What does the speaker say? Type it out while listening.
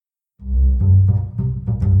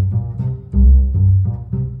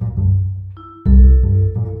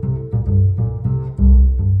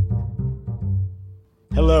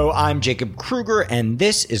Hello, I'm Jacob Krueger, and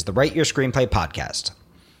this is the Write Your Screenplay podcast.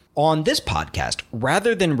 On this podcast,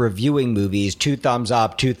 rather than reviewing movies 2 thumbs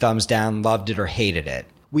up, 2 thumbs down, loved it or hated it,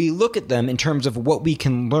 we look at them in terms of what we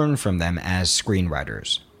can learn from them as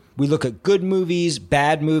screenwriters. We look at good movies,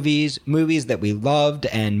 bad movies, movies that we loved,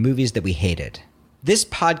 and movies that we hated. This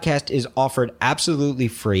podcast is offered absolutely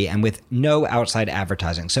free and with no outside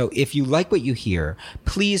advertising. So if you like what you hear,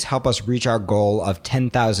 please help us reach our goal of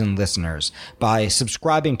 10,000 listeners by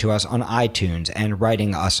subscribing to us on iTunes and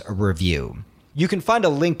writing us a review. You can find a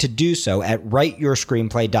link to do so at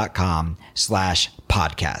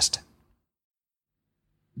writeyourscreenplay.com/podcast.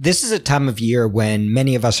 This is a time of year when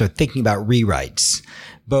many of us are thinking about rewrites,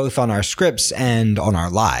 both on our scripts and on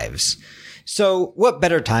our lives. So what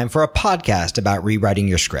better time for a podcast about rewriting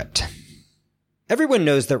your script? Everyone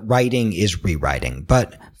knows that writing is rewriting,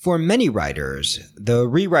 but for many writers, the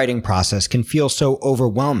rewriting process can feel so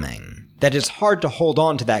overwhelming that it's hard to hold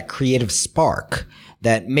on to that creative spark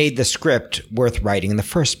that made the script worth writing in the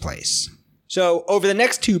first place. So over the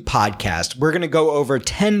next 2 podcasts, we're going to go over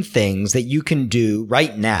 10 things that you can do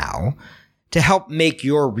right now to help make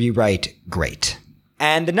your rewrite great.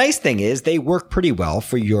 And the nice thing is they work pretty well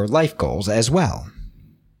for your life goals as well.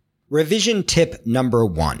 Revision tip number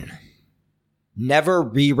 1. Never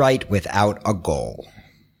rewrite without a goal.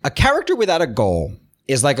 A character without a goal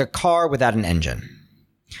is like a car without an engine.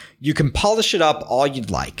 You can polish it up all you'd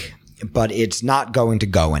like, but it's not going to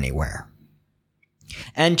go anywhere.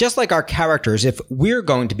 And just like our characters, if we're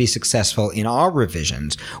going to be successful in our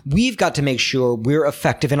revisions, we've got to make sure we're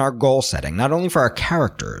effective in our goal setting, not only for our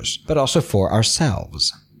characters, but also for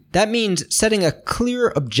ourselves. That means setting a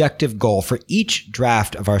clear objective goal for each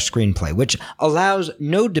draft of our screenplay, which allows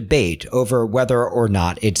no debate over whether or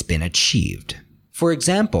not it's been achieved. For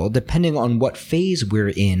example, depending on what phase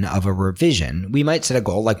we're in of a revision, we might set a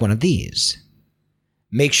goal like one of these.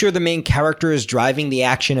 Make sure the main character is driving the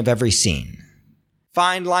action of every scene.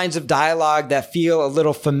 Find lines of dialogue that feel a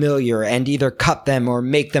little familiar and either cut them or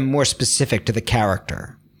make them more specific to the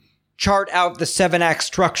character. Chart out the 7-act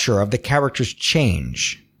structure of the character's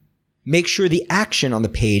change. Make sure the action on the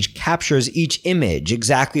page captures each image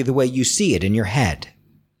exactly the way you see it in your head.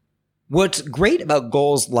 What's great about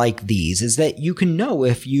goals like these is that you can know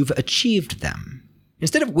if you've achieved them.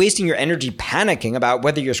 Instead of wasting your energy panicking about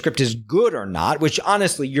whether your script is good or not, which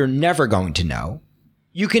honestly you're never going to know,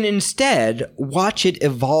 you can instead watch it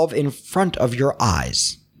evolve in front of your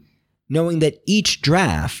eyes, knowing that each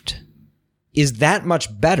draft is that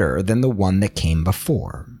much better than the one that came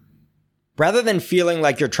before. Rather than feeling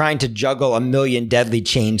like you're trying to juggle a million deadly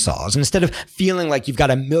chainsaws, instead of feeling like you've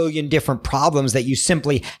got a million different problems that you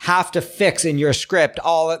simply have to fix in your script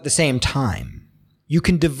all at the same time, you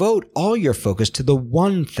can devote all your focus to the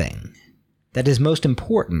one thing that is most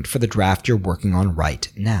important for the draft you're working on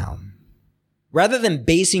right now. Rather than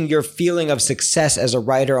basing your feeling of success as a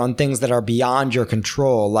writer on things that are beyond your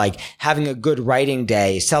control, like having a good writing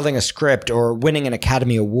day, selling a script, or winning an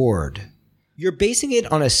Academy Award, you're basing it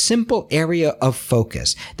on a simple area of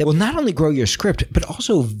focus that will not only grow your script, but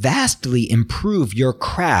also vastly improve your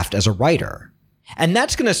craft as a writer. And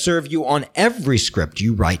that's going to serve you on every script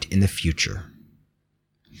you write in the future.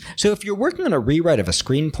 So if you're working on a rewrite of a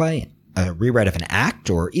screenplay, a rewrite of an act,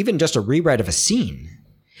 or even just a rewrite of a scene,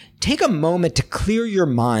 take a moment to clear your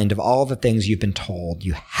mind of all the things you've been told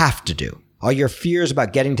you have to do. All your fears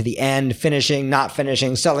about getting to the end, finishing, not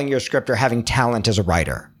finishing, selling your script, or having talent as a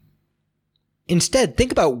writer. Instead,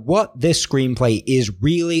 think about what this screenplay is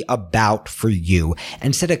really about for you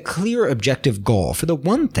and set a clear objective goal for the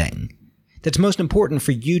one thing that's most important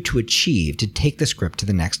for you to achieve to take the script to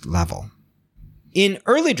the next level. In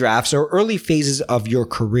early drafts or early phases of your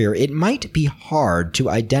career, it might be hard to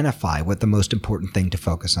identify what the most important thing to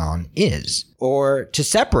focus on is, or to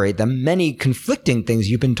separate the many conflicting things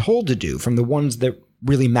you've been told to do from the ones that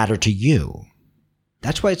really matter to you.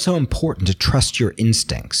 That's why it's so important to trust your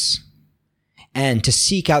instincts and to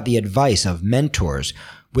seek out the advice of mentors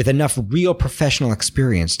with enough real professional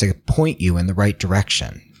experience to point you in the right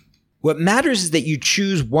direction. What matters is that you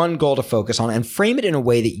choose one goal to focus on and frame it in a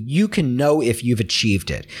way that you can know if you've achieved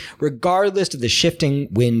it, regardless of the shifting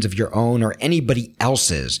winds of your own or anybody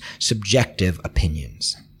else's subjective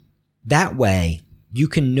opinions. That way, you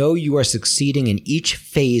can know you are succeeding in each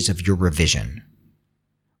phase of your revision,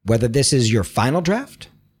 whether this is your final draft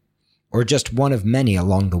or just one of many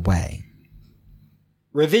along the way.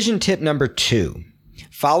 Revision tip number 2,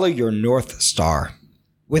 follow your North Star.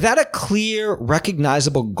 Without a clear,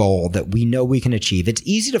 recognizable goal that we know we can achieve, it's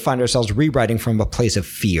easy to find ourselves rewriting from a place of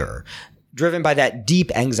fear, driven by that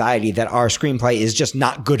deep anxiety that our screenplay is just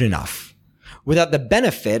not good enough, without the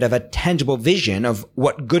benefit of a tangible vision of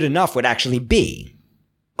what good enough would actually be.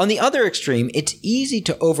 On the other extreme, it's easy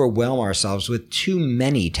to overwhelm ourselves with too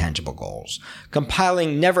many tangible goals,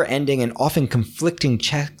 compiling never-ending and often conflicting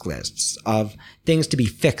checklists of things to be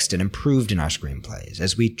fixed and improved in our screenplays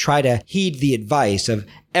as we try to heed the advice of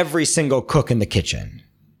every single cook in the kitchen.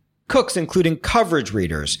 Cooks including coverage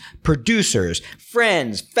readers, producers,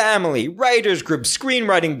 friends, family, writers groups,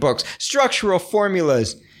 screenwriting books, structural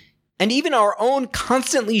formulas, and even our own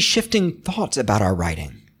constantly shifting thoughts about our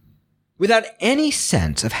writing. Without any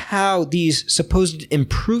sense of how these supposed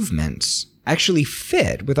improvements actually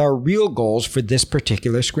fit with our real goals for this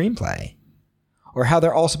particular screenplay, or how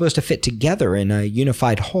they're all supposed to fit together in a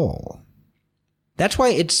unified whole. That's why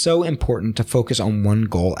it's so important to focus on one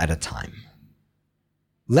goal at a time.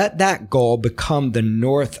 Let that goal become the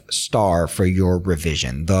North Star for your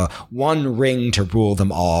revision, the one ring to rule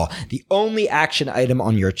them all, the only action item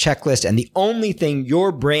on your checklist, and the only thing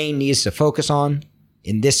your brain needs to focus on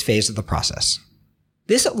in this phase of the process.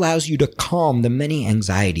 This allows you to calm the many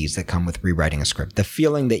anxieties that come with rewriting a script, the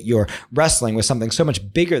feeling that you're wrestling with something so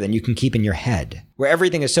much bigger than you can keep in your head, where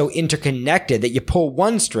everything is so interconnected that you pull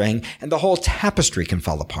one string and the whole tapestry can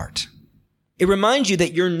fall apart. It reminds you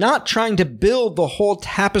that you're not trying to build the whole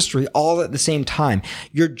tapestry all at the same time.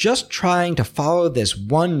 You're just trying to follow this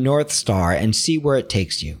one North Star and see where it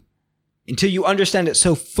takes you, until you understand it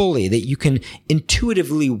so fully that you can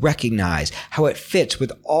intuitively recognize how it fits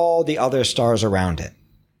with all the other stars around it.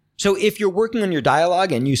 So if you're working on your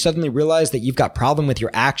dialogue and you suddenly realize that you've got a problem with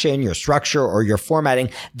your action, your structure, or your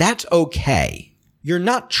formatting, that's okay. You're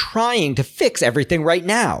not trying to fix everything right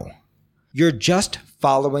now. You're just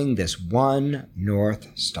following this one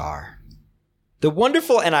North Star. The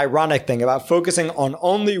wonderful and ironic thing about focusing on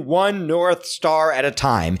only one North Star at a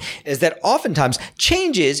time is that oftentimes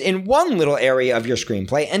changes in one little area of your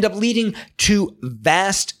screenplay end up leading to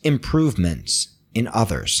vast improvements in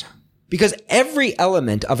others. Because every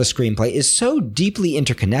element of a screenplay is so deeply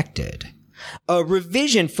interconnected. A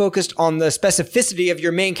revision focused on the specificity of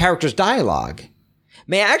your main character's dialogue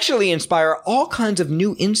may actually inspire all kinds of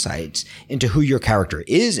new insights into who your character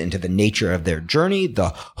is, into the nature of their journey,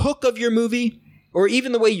 the hook of your movie, or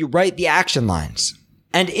even the way you write the action lines.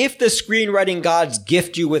 And if the screenwriting gods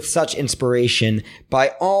gift you with such inspiration, by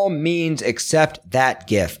all means accept that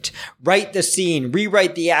gift. Write the scene,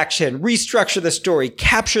 rewrite the action, restructure the story,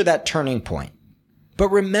 capture that turning point. But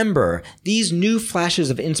remember, these new flashes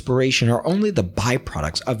of inspiration are only the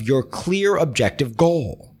byproducts of your clear objective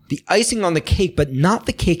goal. The icing on the cake, but not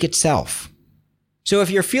the cake itself. So if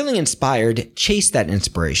you're feeling inspired, chase that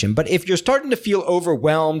inspiration. But if you're starting to feel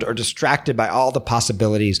overwhelmed or distracted by all the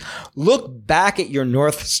possibilities, look back at your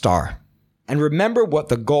North Star and remember what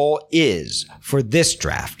the goal is for this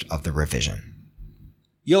draft of the revision.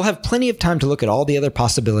 You'll have plenty of time to look at all the other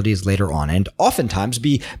possibilities later on and oftentimes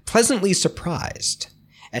be pleasantly surprised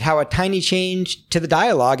at how a tiny change to the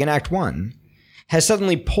dialogue in Act 1 has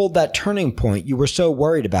suddenly pulled that turning point you were so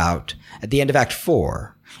worried about at the end of Act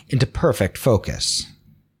 4 into perfect focus.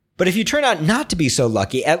 But if you turn out not to be so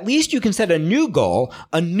lucky, at least you can set a new goal,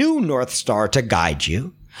 a new North Star to guide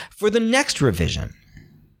you for the next revision,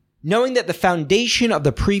 knowing that the foundation of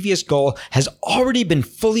the previous goal has already been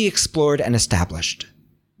fully explored and established.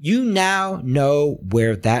 You now know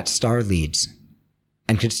where that star leads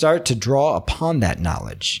and can start to draw upon that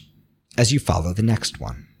knowledge as you follow the next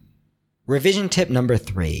one. Revision tip number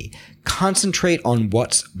 3, concentrate on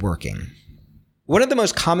what's working. One of the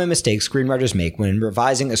most common mistakes screenwriters make when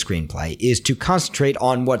revising a screenplay is to concentrate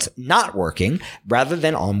on what's not working rather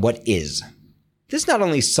than on what is. This not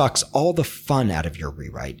only sucks all the fun out of your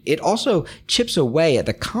rewrite, it also chips away at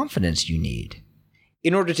the confidence you need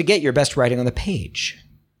in order to get your best writing on the page.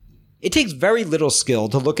 It takes very little skill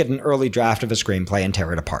to look at an early draft of a screenplay and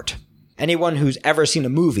tear it apart. Anyone who's ever seen a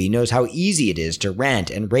movie knows how easy it is to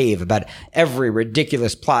rant and rave about every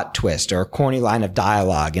ridiculous plot twist or corny line of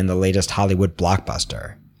dialogue in the latest Hollywood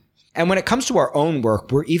blockbuster. And when it comes to our own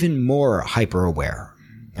work, we're even more hyper-aware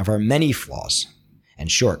of our many flaws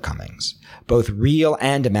and shortcomings, both real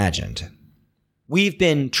and imagined. We've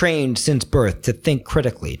been trained since birth to think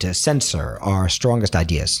critically, to censor our strongest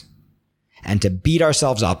ideas, and to beat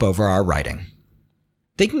ourselves up over our writing.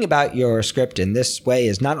 Thinking about your script in this way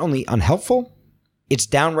is not only unhelpful, it's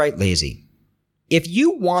downright lazy. If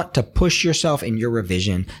you want to push yourself in your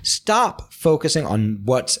revision, stop focusing on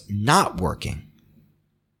what's not working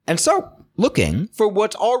and start looking for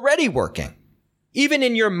what's already working, even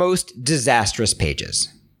in your most disastrous pages.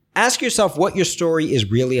 Ask yourself what your story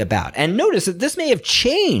is really about, and notice that this may have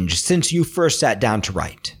changed since you first sat down to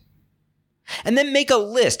write. And then make a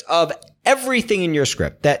list of everything in your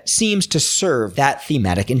script that seems to serve that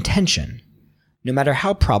thematic intention, no matter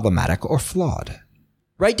how problematic or flawed.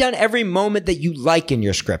 Write down every moment that you like in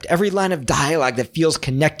your script, every line of dialogue that feels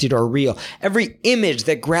connected or real, every image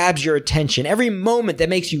that grabs your attention, every moment that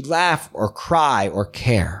makes you laugh or cry or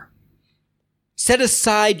care. Set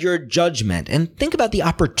aside your judgment and think about the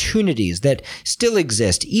opportunities that still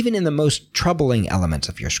exist, even in the most troubling elements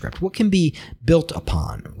of your script. What can be built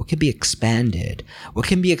upon? What can be expanded? What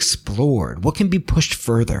can be explored? What can be pushed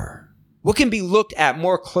further? What can be looked at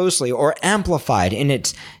more closely or amplified in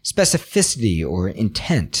its specificity or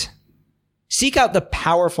intent? Seek out the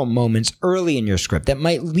powerful moments early in your script that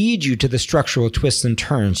might lead you to the structural twists and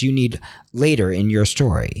turns you need later in your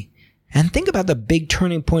story. And think about the big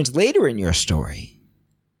turning points later in your story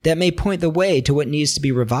that may point the way to what needs to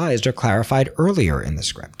be revised or clarified earlier in the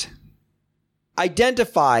script.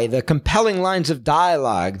 Identify the compelling lines of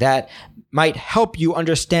dialogue that might help you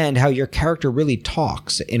understand how your character really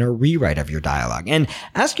talks in a rewrite of your dialogue, and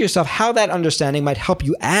ask yourself how that understanding might help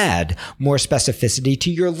you add more specificity to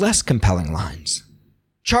your less compelling lines.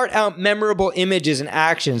 Chart out memorable images and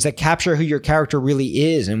actions that capture who your character really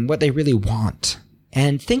is and what they really want.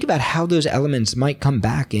 And think about how those elements might come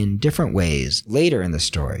back in different ways later in the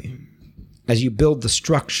story as you build the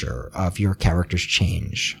structure of your character's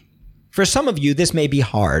change. For some of you, this may be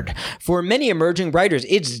hard. For many emerging writers,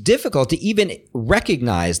 it's difficult to even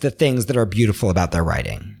recognize the things that are beautiful about their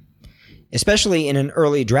writing, especially in an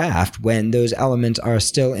early draft when those elements are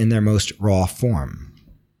still in their most raw form.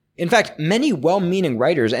 In fact, many well-meaning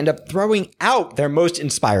writers end up throwing out their most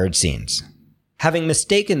inspired scenes, having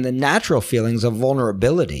mistaken the natural feelings of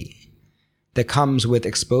vulnerability that comes with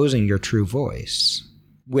exposing your true voice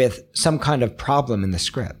with some kind of problem in the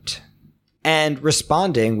script, and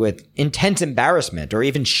responding with intense embarrassment or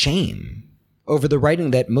even shame over the writing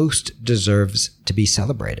that most deserves to be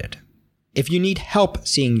celebrated. If you need help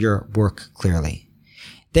seeing your work clearly,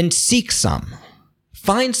 then seek some.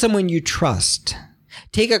 Find someone you trust.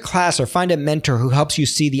 Take a class or find a mentor who helps you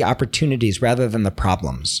see the opportunities rather than the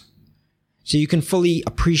problems, so you can fully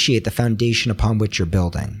appreciate the foundation upon which you're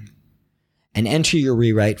building, and enter your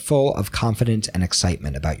rewrite full of confidence and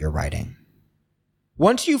excitement about your writing.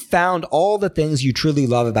 Once you've found all the things you truly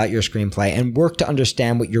love about your screenplay and work to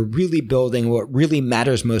understand what you're really building, what really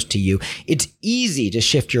matters most to you, it's easy to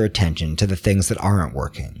shift your attention to the things that aren't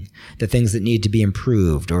working, the things that need to be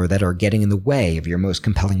improved or that are getting in the way of your most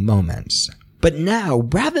compelling moments. But now,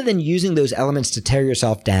 rather than using those elements to tear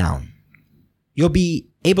yourself down, you'll be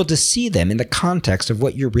able to see them in the context of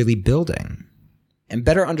what you're really building and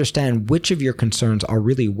better understand which of your concerns are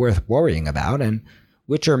really worth worrying about and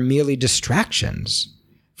which are merely distractions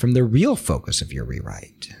from the real focus of your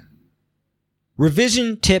rewrite.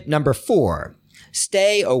 Revision tip number 4,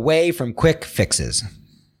 stay away from quick fixes.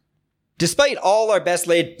 Despite all our best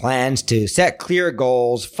laid plans to set clear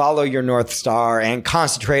goals, follow your North Star, and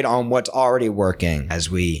concentrate on what's already working as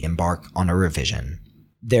we embark on a revision,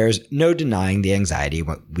 there's no denying the anxiety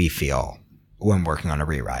we feel when working on a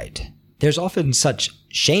rewrite. There's often such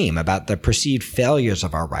shame about the perceived failures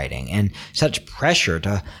of our writing and such pressure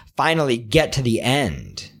to finally get to the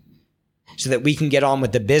end so that we can get on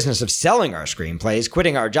with the business of selling our screenplays,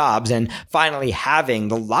 quitting our jobs, and finally having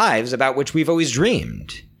the lives about which we've always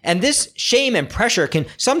dreamed. And this shame and pressure can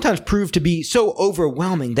sometimes prove to be so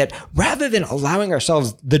overwhelming that rather than allowing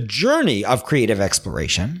ourselves the journey of creative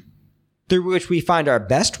exploration through which we find our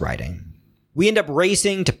best writing, we end up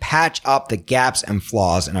racing to patch up the gaps and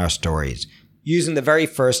flaws in our stories, using the very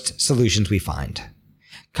first solutions we find,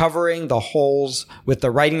 covering the holes with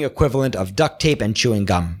the writing equivalent of duct tape and chewing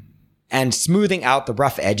gum, and smoothing out the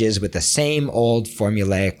rough edges with the same old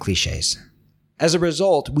formulaic cliches. As a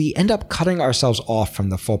result, we end up cutting ourselves off from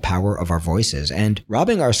the full power of our voices and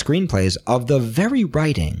robbing our screenplays of the very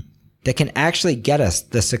writing that can actually get us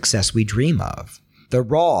the success we dream of. The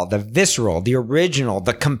raw, the visceral, the original,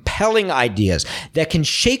 the compelling ideas that can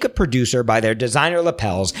shake a producer by their designer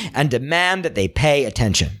lapels and demand that they pay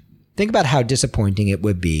attention. Think about how disappointing it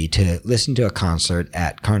would be to listen to a concert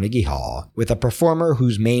at Carnegie Hall with a performer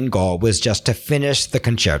whose main goal was just to finish the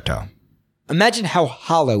concerto. Imagine how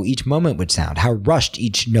hollow each moment would sound, how rushed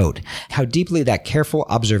each note, how deeply that careful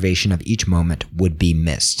observation of each moment would be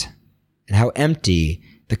missed, and how empty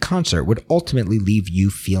the concert would ultimately leave you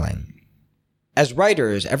feeling. As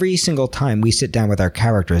writers, every single time we sit down with our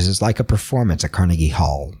characters is like a performance at Carnegie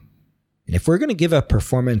Hall. And if we're going to give a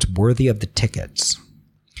performance worthy of the tickets,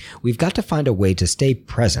 we've got to find a way to stay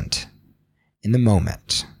present in the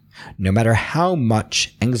moment, no matter how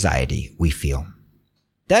much anxiety we feel.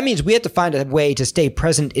 That means we have to find a way to stay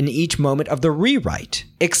present in each moment of the rewrite,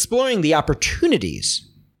 exploring the opportunities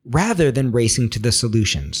rather than racing to the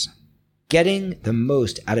solutions. Getting the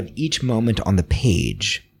most out of each moment on the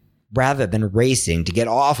page rather than racing to get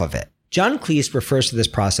off of it. John Cleese refers to this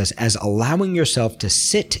process as allowing yourself to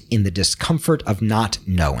sit in the discomfort of not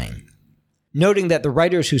knowing, noting that the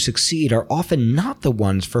writers who succeed are often not the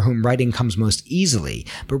ones for whom writing comes most easily,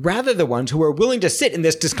 but rather the ones who are willing to sit in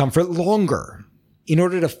this discomfort longer in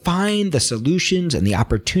order to find the solutions and the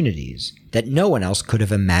opportunities that no one else could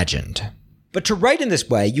have imagined. But to write in this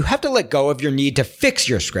way, you have to let go of your need to fix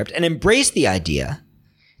your script and embrace the idea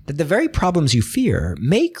that the very problems you fear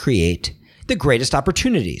may create the greatest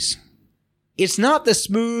opportunities. It's not the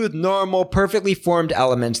smooth, normal, perfectly formed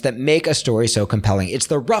elements that make a story so compelling. It's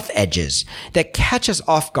the rough edges that catch us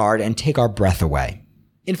off guard and take our breath away.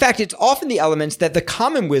 In fact, it's often the elements that the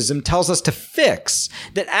common wisdom tells us to fix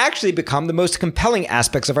that actually become the most compelling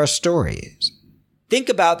aspects of our stories. Think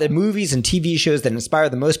about the movies and TV shows that inspire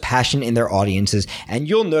the most passion in their audiences, and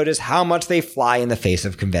you'll notice how much they fly in the face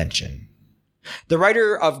of convention. The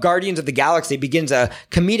writer of Guardians of the Galaxy begins a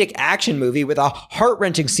comedic action movie with a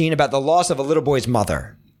heart-wrenching scene about the loss of a little boy's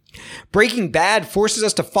mother. Breaking Bad forces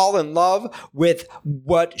us to fall in love with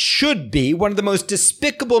what should be one of the most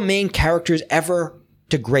despicable main characters ever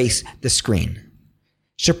to grace the screen,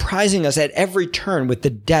 surprising us at every turn with the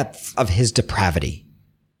depth of his depravity.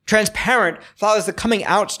 Transparent follows the coming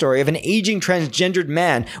out story of an aging transgendered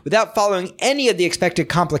man without following any of the expected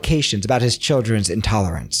complications about his children's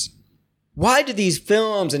intolerance. Why do these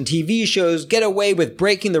films and TV shows get away with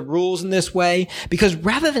breaking the rules in this way? Because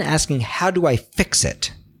rather than asking, how do I fix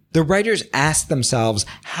it? The writers asked themselves,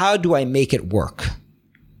 how do I make it work?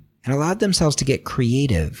 And allowed themselves to get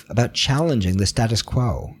creative about challenging the status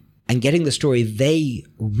quo and getting the story they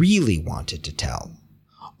really wanted to tell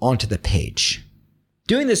onto the page.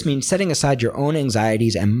 Doing this means setting aside your own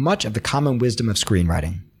anxieties and much of the common wisdom of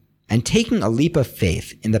screenwriting and taking a leap of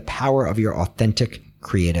faith in the power of your authentic,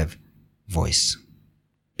 creative voice.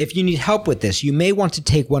 If you need help with this, you may want to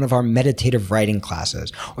take one of our meditative writing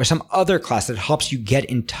classes or some other class that helps you get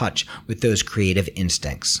in touch with those creative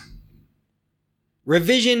instincts.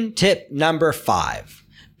 Revision tip number 5.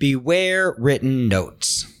 Beware written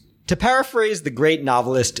notes. To paraphrase the great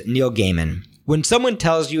novelist Neil Gaiman, when someone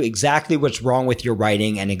tells you exactly what's wrong with your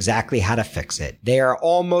writing and exactly how to fix it, they are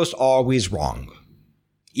almost always wrong,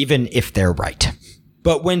 even if they're right.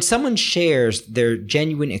 But when someone shares their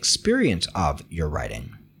genuine experience of your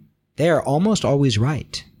writing, they are almost always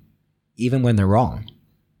right, even when they're wrong.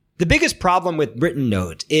 The biggest problem with written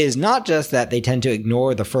notes is not just that they tend to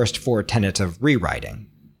ignore the first 4 tenets of rewriting,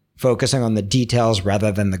 focusing on the details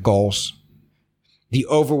rather than the goals, the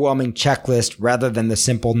overwhelming checklist rather than the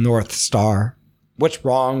simple North Star, what's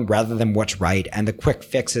wrong rather than what's right, and the quick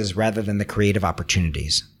fixes rather than the creative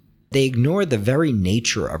opportunities. They ignore the very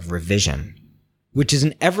nature of revision, which is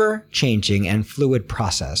an ever-changing and fluid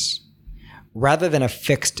process, rather than a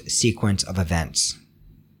fixed sequence of events.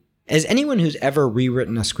 As anyone who's ever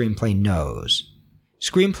rewritten a screenplay knows,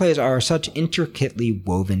 screenplays are such intricately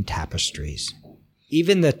woven tapestries.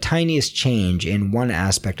 Even the tiniest change in one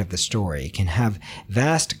aspect of the story can have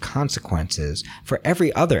vast consequences for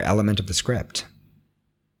every other element of the script.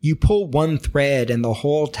 You pull one thread and the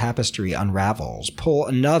whole tapestry unravels. Pull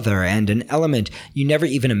another and an element you never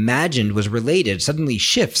even imagined was related suddenly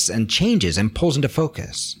shifts and changes and pulls into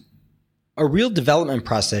focus. A real development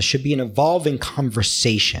process should be an evolving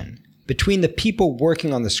conversation between the people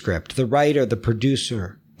working on the script, the writer, the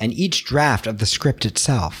producer, and each draft of the script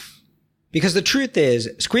itself. Because the truth is,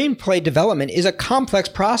 screenplay development is a complex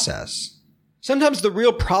process. Sometimes the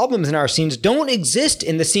real problems in our scenes don't exist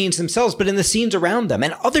in the scenes themselves, but in the scenes around them.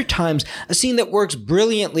 And other times, a scene that works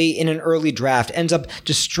brilliantly in an early draft ends up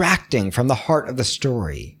distracting from the heart of the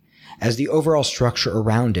story as the overall structure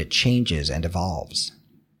around it changes and evolves.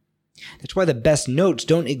 That's why the best notes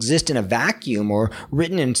don't exist in a vacuum or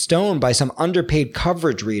written in stone by some underpaid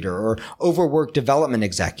coverage reader or overworked development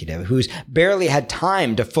executive who's barely had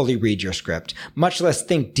time to fully read your script, much less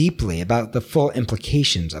think deeply about the full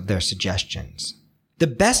implications of their suggestions. The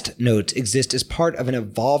best notes exist as part of an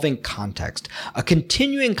evolving context, a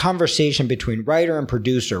continuing conversation between writer and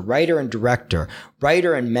producer, writer and director,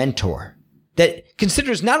 writer and mentor, that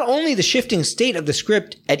considers not only the shifting state of the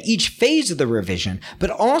script at each phase of the revision, but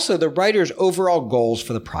also the writer's overall goals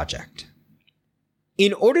for the project.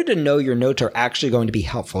 In order to know your notes are actually going to be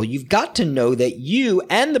helpful, you've got to know that you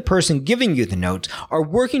and the person giving you the notes are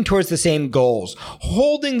working towards the same goals,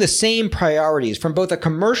 holding the same priorities from both a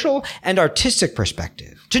commercial and artistic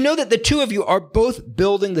perspective. To know that the two of you are both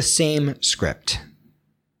building the same script.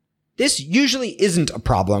 This usually isn't a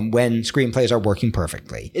problem when screenplays are working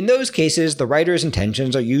perfectly. In those cases, the writer's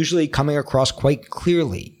intentions are usually coming across quite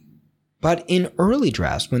clearly. But in early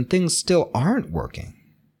drafts, when things still aren't working,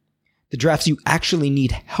 the drafts you actually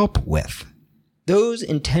need help with, those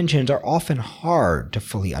intentions are often hard to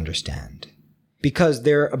fully understand because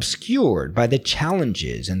they're obscured by the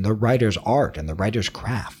challenges in the writer's art and the writer's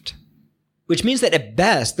craft. Which means that at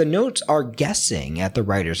best, the notes are guessing at the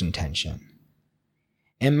writer's intention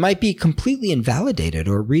and might be completely invalidated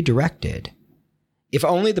or redirected if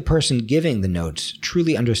only the person giving the notes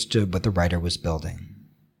truly understood what the writer was building.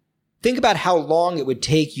 Think about how long it would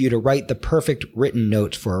take you to write the perfect written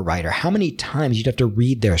notes for a writer, how many times you'd have to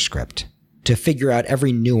read their script to figure out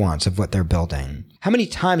every nuance of what they're building, how many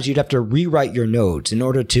times you'd have to rewrite your notes in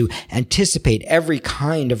order to anticipate every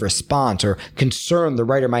kind of response or concern the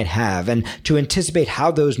writer might have, and to anticipate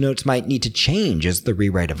how those notes might need to change as the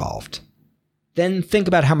rewrite evolved. Then think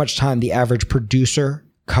about how much time the average producer,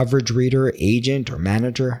 coverage reader, agent, or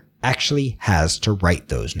manager actually has to write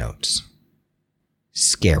those notes.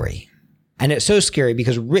 Scary. And it's so scary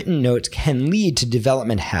because written notes can lead to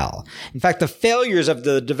development hell. In fact, the failures of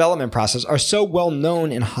the development process are so well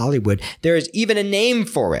known in Hollywood, there is even a name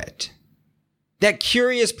for it. That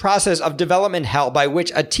curious process of development hell by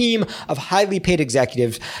which a team of highly paid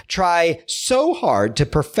executives try so hard to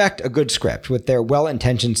perfect a good script with their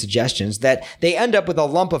well-intentioned suggestions that they end up with a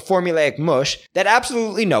lump of formulaic mush that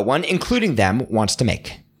absolutely no one, including them, wants to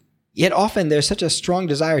make. Yet often there's such a strong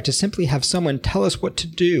desire to simply have someone tell us what to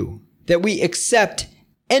do that we accept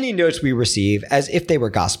any notes we receive as if they were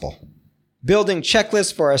gospel, building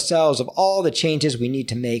checklists for ourselves of all the changes we need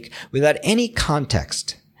to make without any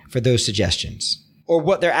context for those suggestions, or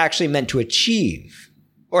what they're actually meant to achieve,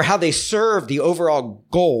 or how they serve the overall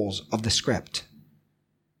goals of the script.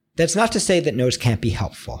 That's not to say that notes can't be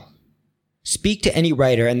helpful. Speak to any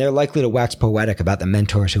writer and they're likely to wax poetic about the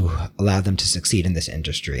mentors who allowed them to succeed in this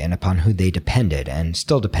industry and upon who they depended and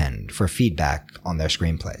still depend for feedback on their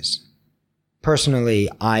screenplays. Personally,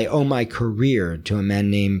 I owe my career to a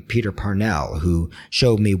man named Peter Parnell, who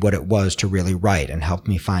showed me what it was to really write and helped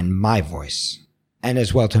me find my voice, and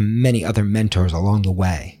as well to many other mentors along the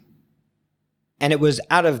way. And it was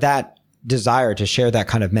out of that desire to share that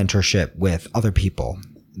kind of mentorship with other people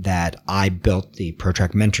that I built the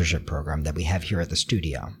ProTrack mentorship program that we have here at the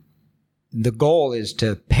studio. The goal is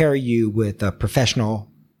to pair you with a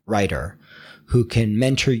professional writer who can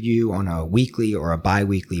mentor you on a weekly or a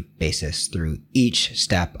bi-weekly basis through each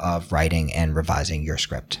step of writing and revising your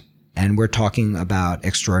script. And we're talking about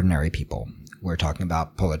extraordinary people. We're talking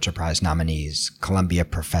about Pulitzer Prize nominees, Columbia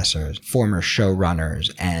professors, former showrunners,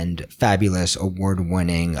 and fabulous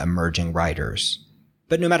award-winning emerging writers.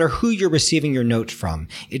 But no matter who you're receiving your notes from,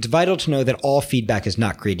 it's vital to know that all feedback is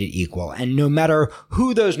not created equal, and no matter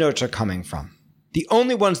who those notes are coming from, the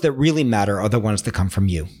only ones that really matter are the ones that come from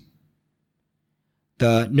you.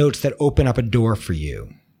 The notes that open up a door for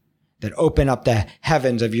you, that open up the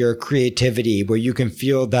heavens of your creativity where you can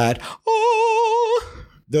feel that,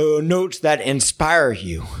 the notes that inspire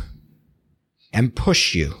you and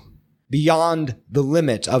push you beyond the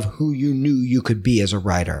limits of who you knew you could be as a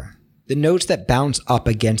writer. The notes that bounce up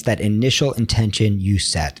against that initial intention you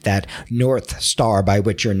set, that North Star by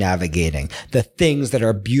which you're navigating, the things that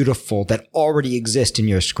are beautiful that already exist in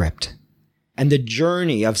your script, and the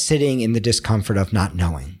journey of sitting in the discomfort of not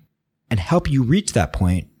knowing, and help you reach that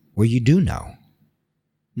point where you do know.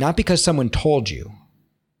 Not because someone told you,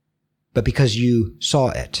 but because you saw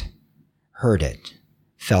it, heard it,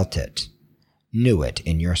 felt it, knew it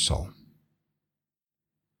in your soul.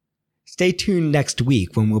 Stay tuned next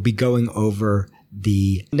week when we'll be going over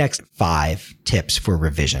the next 5 tips for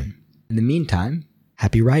revision. In the meantime,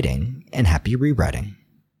 happy writing and happy rewriting.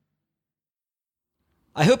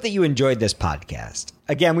 I hope that you enjoyed this podcast.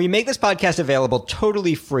 Again, we make this podcast available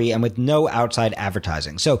totally free and with no outside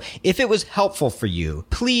advertising. So if it was helpful for you,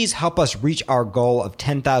 please help us reach our goal of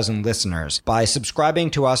 10,000 listeners by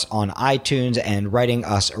subscribing to us on iTunes and writing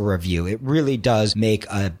us a review. It really does make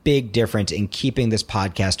a big difference in keeping this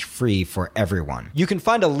podcast free for everyone. You can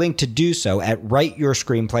find a link to do so at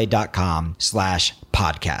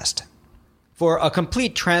writeyourscreenplay.com/podcast. For a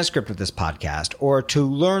complete transcript of this podcast, or to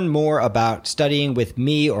learn more about studying with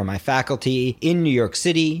me or my faculty in New York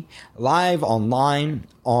City, live online,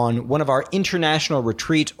 on one of our international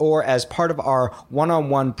retreats, or as part of our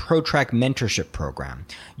one-on-one ProTrack mentorship program,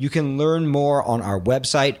 you can learn more on our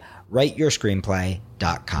website,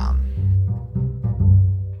 writeyourscreenplay.com.